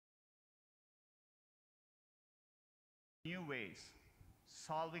new ways,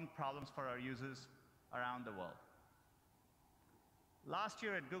 solving problems for our users around the world. Last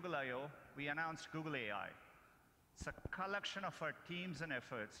year at Google I/O, we announced Google AI. It's a collection of our teams and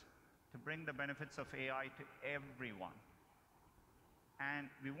efforts to bring the benefits of AI to everyone. And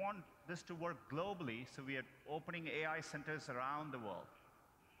we want this to work globally, so we are opening AI centers around the world.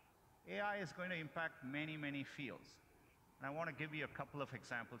 AI is going to impact many, many fields. And I want to give you a couple of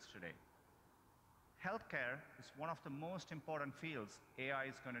examples today. Healthcare is one of the most important fields AI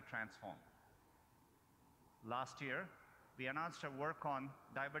is going to transform. Last year, we announced our work on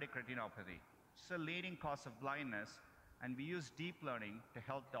diabetic retinopathy. It's a leading cause of blindness, and we use deep learning to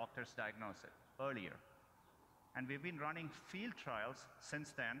help doctors diagnose it earlier. And we've been running field trials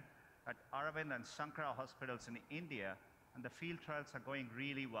since then at Aravind and Sankara hospitals in India, and the field trials are going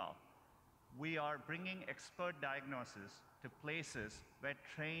really well. We are bringing expert diagnosis to places where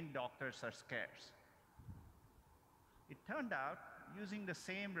trained doctors are scarce. It turned out, using the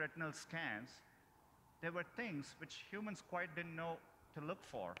same retinal scans, there were things which humans quite didn't know to look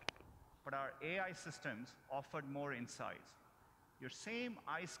for, but our AI systems offered more insights. Your same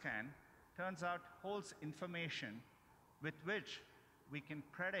eye scan turns out holds information with which we can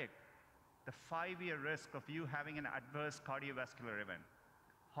predict the 5-year risk of you having an adverse cardiovascular event,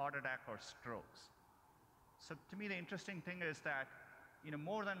 heart attack or strokes. So to me, the interesting thing is that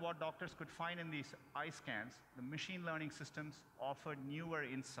more than what doctors could find in these eye scans, the machine learning systems offered newer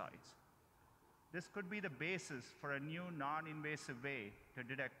insights. This could be the basis for a new non-invasive way to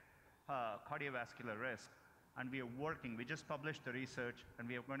detect cardiovascular risk. And we are working. We just published the research, and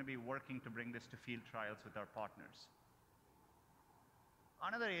we are going to be working to bring this to field trials with our partners.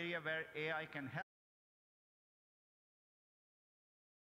 Another area where AI can help